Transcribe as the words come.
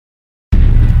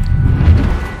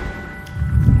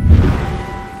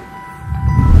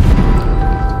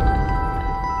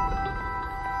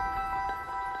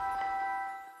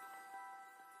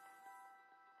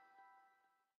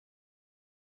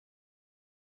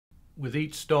With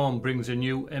each storm brings a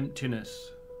new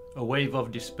emptiness, a wave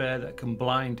of despair that can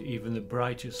blind even the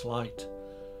brightest light.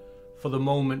 For the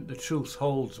moment the truce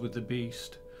holds with the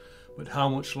beast, but how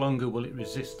much longer will it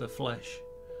resist the flesh?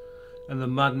 And the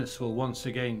madness will once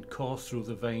again course through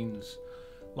the veins.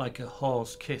 Like a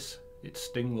whore's kiss, its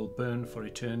sting will burn for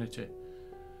eternity.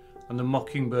 And the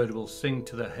mockingbird will sing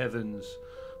to the heavens,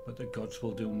 but the gods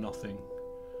will do nothing.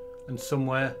 And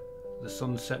somewhere the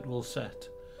sunset will set,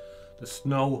 the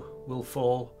snow will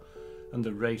fall, and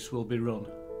the race will be run,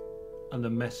 and the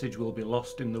message will be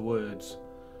lost in the words.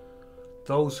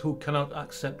 Those who cannot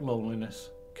accept loneliness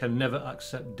can never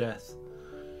accept death,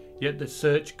 yet the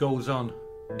search goes on,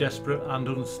 desperate and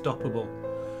unstoppable,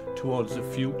 towards a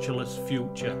futureless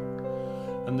future.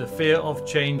 And the fear of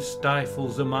change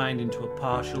stifles the mind into a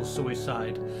partial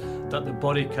suicide that the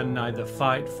body can neither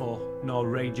fight for nor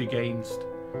rage against.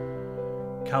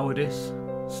 Cowardice,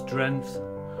 strength,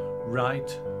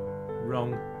 right,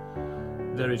 wrong,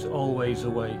 there is always a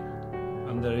way,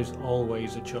 and there is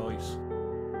always a choice.